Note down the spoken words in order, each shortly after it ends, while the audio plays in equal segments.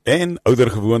En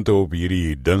oudergewoonte op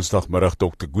hierdie dinsdagmiddag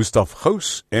Dr. Gustav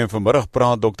Gous en vanmiddag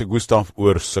praat Dr. Gustav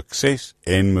oor sukses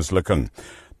en mislukking.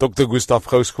 Dr. Gustav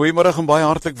Gous, goeiemiddag en baie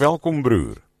hartlik welkom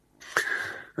broer.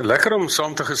 Lekker om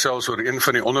saam te gesels oor een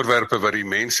van die onderwerpe wat die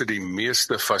mense die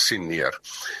meeste fascineer.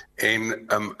 En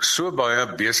so baie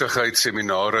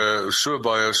besigheidsseminare, so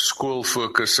baie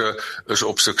skoolfokusse is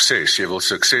op sukses. Jy wil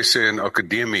sukses hê in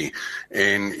akademie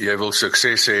en jy wil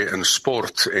sukses hê in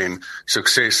sport en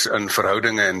sukses in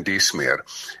verhoudinge en dies meer.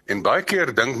 En baie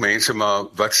keer dink mense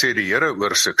maar wat sê die Here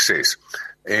oor sukses?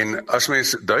 En as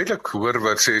mens duidelik hoor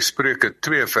wat sê Spreuke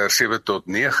 2 vers 7 tot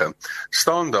 9,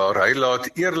 staan daar, hy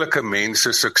laat eerlike mense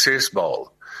sukses behaal.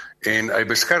 En hy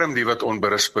beskerm die wat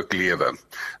onberisplik lewe.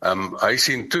 Hy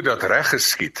sien toe dat reg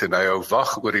geskied en hy hou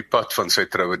wag oor die pad van sy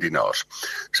troue dienaars.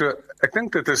 So ek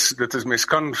dink dit is mens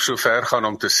kan so ver gaan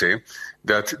om te sê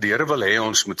dat die Here wil hê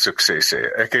ons moet sukses hê.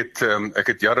 Ek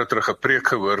het jare terug 'n preek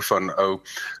gehoor van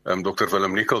Dr.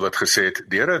 Willem Nicol wat gesê het,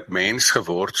 die Here het mens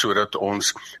geword sodat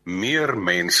ons meer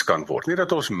mens kan word. Nie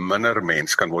dat ons minder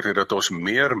mens kan word, nie dat ons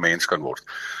meer mens kan word.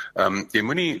 Jy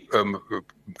moenie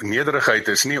nederigheid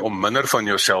is nie om minder van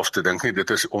jouself te dink nie, dit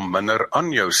is om minder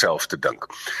aan jouself te dink.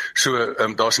 So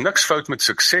daar's niks fout met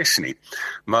sukses nie,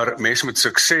 maar mens moet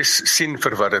sukses sien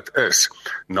vir wat dit is,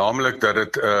 naamlik dat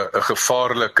dit 'n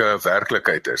gevaarlike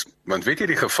werklikheid is. Want weet jy,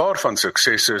 die gevaar van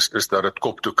sukses is dat dit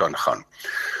kop toe kan gaan.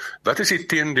 Wat is die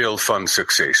teendeel van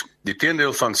sukses? Die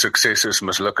teendeel van sukses is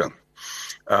mislukking.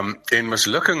 En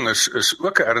mislukking is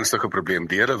ook 'n ernstige probleem.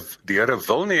 Die Here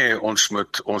wil nie hê ons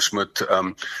moet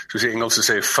soos die Engelse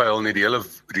sê fail nie. Die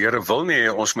Here wil nie hê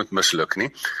ons moet misluk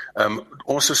nie.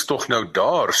 Ons is tog nou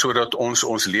daar sodat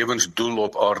ons lewensdoel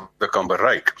op aarde kan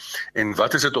bereik. En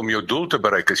wat is dit om jou doel te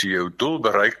bereik? As jy jou doel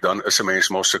bereik, dan is 'n mens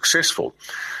mos suksesvol.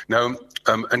 Nou,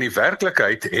 in die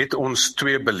werklikheid het ons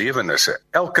twee belewennisse.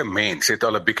 Elke mens het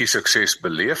al 'n bietjie sukses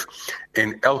beleef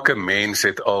en elke mens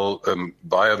het al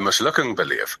baie mislukking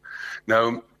beleef.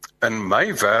 Nou, in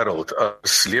my wêreld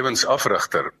as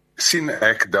lewensafrigter sien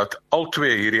ek dat al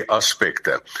twee hierdie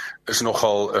aspekte is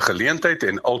nogal 'n geleentheid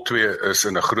en al twee is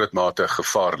in 'n groot mate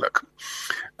gevaarlik.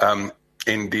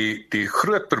 En die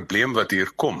groot probleem wat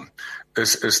hier kom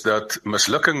is dat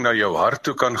mislukking na jou hart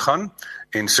toe kan gaan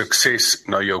en sukses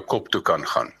na jou kop toe kan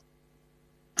gaan.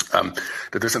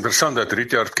 Dit is interessant dat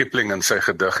Rudyard Kipling in sy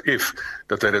gedig If,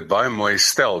 dat hy dit baie mooi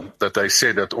stel, dat hy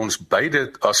sê dat ons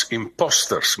beide as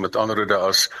imposters, met ander woorde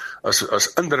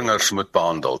as indringers moet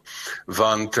behandel,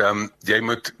 want jy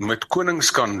moet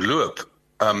konings kan loop,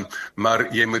 maar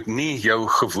jy moet nie jou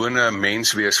gewone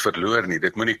mens wees verloor nie,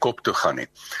 dit moet nie kop toe gaan nie.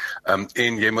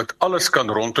 En jy moet alles kan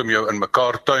rondom jou in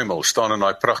mekaar tuimel, staan in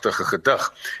daai pragtige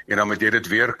gedig, en dan moet jy dit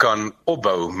weer kan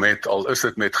opbou al is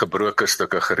dit met gebroke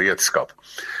stukke gereedskap.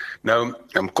 Nou,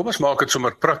 kom ons maak dit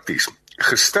sommer prakties.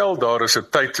 Gestel daar is 'n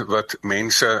tyd wat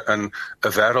mense in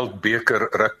 'n wêreldbeker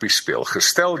rugby speel.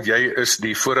 Gestel jy is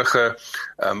die vorige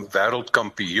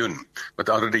wêreldkampioen, met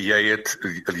ander woorde jy het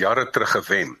jare terug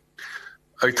gewen.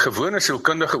 Uit gewone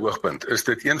sielkundige oogpunt is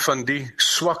dit een van die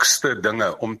swakste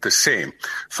dinge om te sê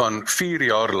van 4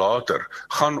 jaar later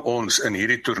gaan ons in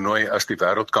hierdie toernooi as die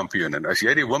wêreldkampioen. En as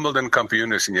jy die Wimbledon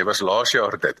kampioen is en jy was laas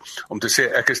jaar dit, om te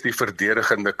sê ek is die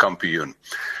verdedigende kampioen.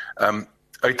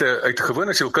 Uit 'n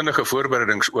gewone sielkundige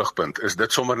voorbereidingsoogpunt is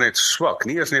dit sommer net swak,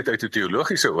 nie eens net uit 'n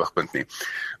teologiese oogpunt nie.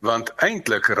 Want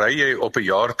eintlik ry jy op 'n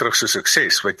jaar terug se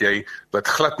sukses wat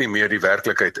glad nie meer die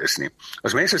werklikheid is nie.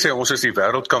 As mense sê ons is die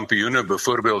wêreldkampioene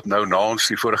byvoorbeeld nou na ons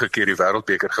die vorige keer die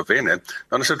wêreldbeker gewen het,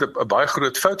 dan is dit 'n baie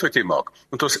groot fout wat jy maak,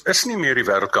 want ons is nie meer die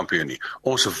wêreldkampioen nie.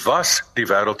 Ons was die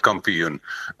wêreldkampioen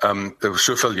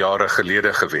soveel jare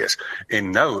gelede gewees.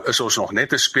 En nou is ons nog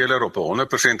net 'n speler op 'n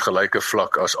 100% gelyke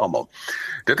vlak as almal.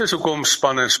 Dit is hoekom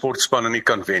spanne en sportspanne nie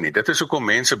kan wen nie. Dit is hoekom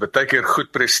mense baie keer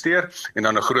goed presteer en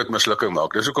dan 'n groot mislukking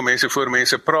maak. Dis hoekom mense voor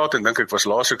mense praat en dink ek was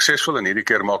laas suksesvol en hierdie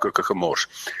keer maak ek 'n gemors.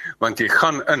 Want jy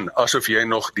gaan in asof jy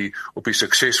nog op die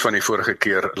sukses van die vorige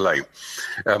keer lê.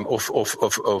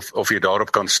 Of jy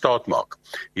daarop kan staatmaak.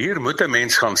 Hier moet 'n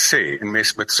mens gaan sê en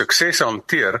mens met sukses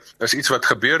hanteer is iets wat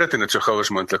gebeur het en dit so gou as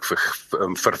moontlik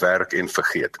verwerk en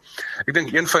vergeet. Ek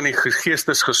dink een van die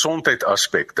geestesgesondheid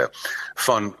aspekte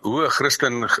van hoe 'n Christen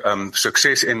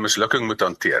sukses en mislukking moet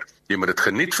hanteer. Jy moet dit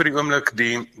geniet vir die oomblik,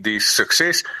 die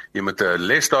sukses, jy moet 'n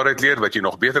les daaruit leer wat jy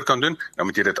nog beter kan doen, dan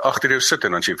moet jy dit agter jou sit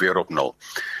en dan is jy weer op 0.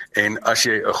 En as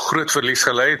jy 'n groot verlies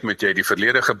gelei het, moet jy die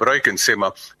verlede gebruik en sê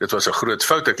maar, dit was 'n groot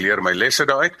fout, ek leer my lesse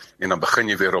daaruit, en dan begin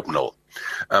jy weer op 0.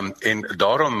 En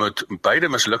daarom moet beide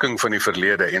mislukking van die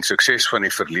verlede en sukses van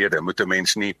die verlede moet 'n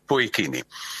mens nie potjie nie.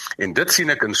 En dit sien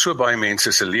ek in so baie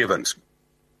mense se lewens.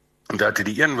 dat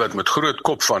die een wat met groot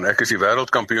kop van ek is die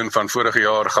wêreldkampioen van vorige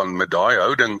jaar gaan met daai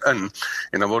houding in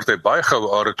en dan word hy baie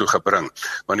gou aarde toe gebring,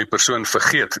 want die persoon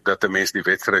vergeet dat 'n mens die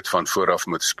wedstryd van vooraf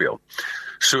moet speel.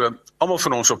 So, almal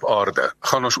van ons op aarde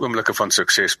gaan ons oomblikke van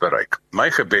sukses bereik.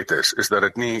 My gebed is dat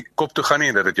dit nie kop toe gaan nie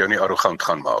en dat dit jou nie arrogant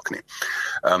gaan maak nie.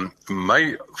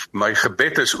 My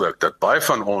gebed is ook dat baie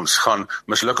van ons gaan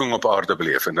mislukking op aarde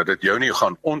beleef en dat dit jou nie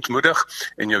gaan ontmoedig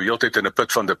en jou heeltyd in 'n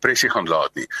put van depressie gaan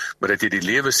laat nie, maar dat jy die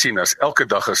lewe sien as elke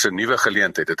dag as 'n nuwe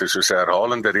geleentheid. Dit is soos 'n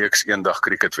herhalende reeks eendag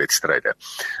cricketwedstryde.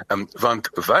 Want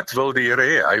wat wil die Here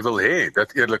hê? Hy wil hê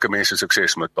dat eerlike mense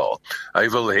sukses moet behaal. Hy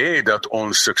wil hê dat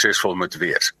ons suksesvol moet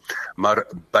wees. Maar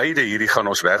beide hierdie gaan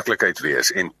ons werklikheid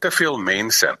wees en te veel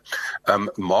mense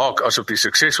maak asof die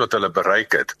sukses wat hulle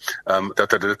bereik het, dat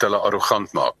dit hulle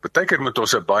arrogant maak. Partykeer moet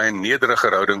ons 'n baie nederige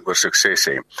houding oor sukses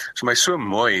hê. Dit is my so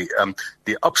mooi,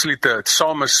 die absolute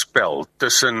samespel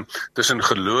tussen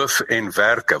geloof en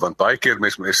werke, want baie keer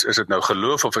is dit nou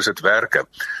geloof of is dit werke?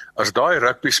 As daai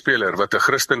rugbyspeler wat 'n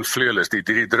Christen vleuel is, die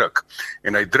 3 druk,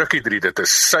 en hy druk die 3, dit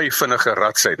is sy vinnige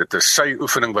radsy, dit is sy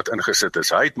oefening wat ingesit is,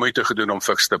 hy het moeite gedoen om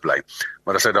fiks te bly,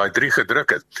 maar as hy daai 3 gedruk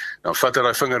het, dan vat hy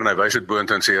daai vinger en hy wys dit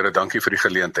boontoe en sê, Here, dankie vir die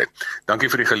geleentheid, dankie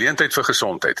vir die geleentheid vir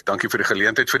gesondheid, dankie vir die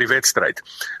geleentheid vir die wedstryd.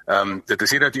 Dit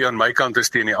is nie dat u aan my kant is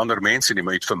teen die ander mense nie,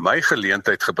 maar u het vir my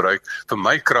geleentheid gebruik, vir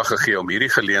my krag gegee om hierdie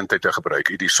geleentheid te gebruik,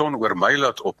 u het die son oor my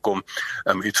laat opkom,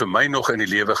 u het vir my nog in die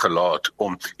lewe gelaat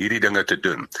om hierdie dinge te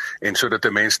doen, en sodat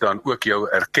 'n mens dan ook jou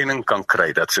erkenning kan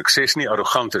kry, dat sukses nie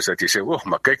arrogant is, dat jy sê,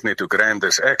 maar kyk net hoe grand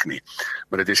is ek nie,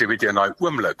 maar dat jy sê, weet jy, in daai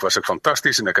oomblik was ek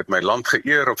fantasties en ek het my land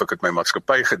geëer, of ek het my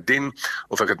maatskappy gedien,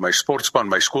 of ek het my sportspan,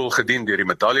 my skool gedien, deur die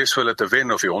medaljes vir hulle te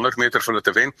wen, of die 100 meter vir hulle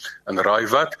te wen, en raai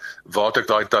wat, waar het ek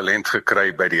daai talent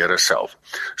gekry by die Here self.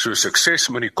 So sukses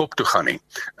moet nie kop toe gaan nie,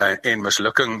 en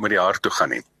mislukking moet die hart toe gaan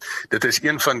nie. Dit is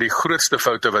een van die grootste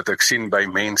foute wat ek sien by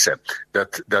mense,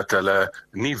 dat hulle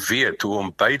nie weet hoe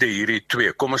om beide hierdie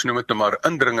twee, kom ons noem dit nou maar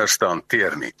indringers te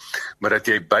hanteer nie, maar dat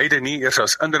jy beide nie eers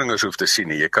as indringers hoef te sien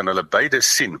nie, jy kan hulle beide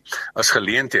sien as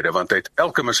geleenthede, want uit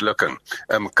elke mislukking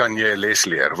kan jy 'n les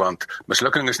leer, want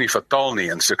mislukking is nie fataal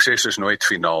nie, en sukses is nooit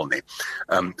finaal nie.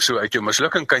 So uit jou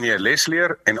mislukking kan jy 'n les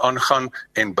leer, en aangaan,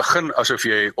 en begin asof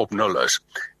jy op 0 is.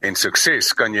 En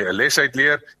sukses kan jy 'n les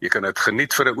uitleer, jy kan dit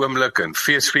geniet vir 'n oomblik en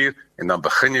feesvier, en dan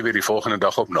begin jy weer die volgende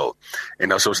dag op 0.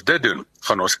 En as ons dit doen,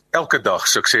 gaan ons elke dag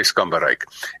sukses kan bereik.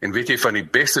 En weet jy, van die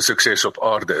beste sukses op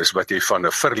aarde is wat jy van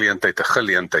 'n verleentheid 'n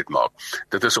geleentheid maak.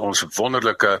 Dit is ons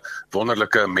wonderlike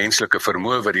menslike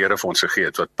vermoë wat die Here vir ons gegee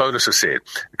het, wat Paulus gesê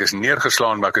het, ek is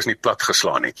neergeslaan, maar ek is nie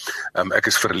platgeslaan nie. Ek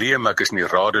is verleë, maar ek is nie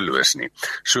radeloos nie.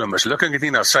 So mislukking het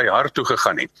nie na sy hart toe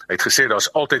gegaan nie. Hy het gesê, daar's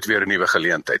altyd weer 'n nuwe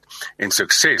geleentheid. En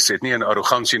sukses het nie in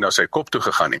arrogansie na sy kop toe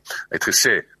gegaan nie. Hy het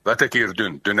gesê, wat ek hier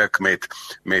doen ek met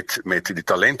die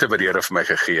talente wat die Here vir my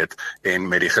gegee het, en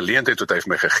met die geleentheid wat hy vir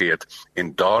my gegee het,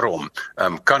 en daarom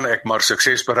kan ek maar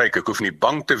sukses bereik. Ek hoef nie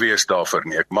bang te wees daarvoor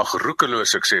nie, ek mag roekeloos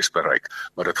sukses bereik,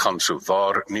 maar dit gaan so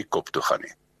waar nie kop toe gaan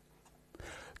nie.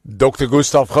 Dr.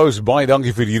 Gustav Gous, baie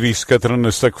dankie vir hierdie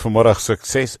skitterende stuk vanmiddag,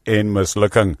 sukses en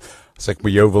mislukking. As ek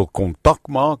met jou wil kontak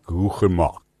maak, hoe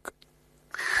gemaak?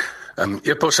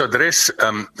 E-posadres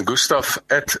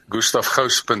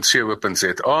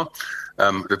gustav@gustavgous.co.za.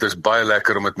 Dit is baie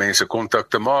lekker om met mense kontak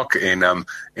te maak en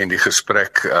die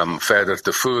gesprek verder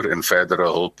te voer en verdere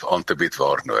hulp aan te bied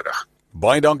waar nodig.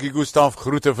 Baie dankie Gustav,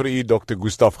 groete vir u Dr.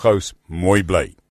 Gustav Gous, mooi bly.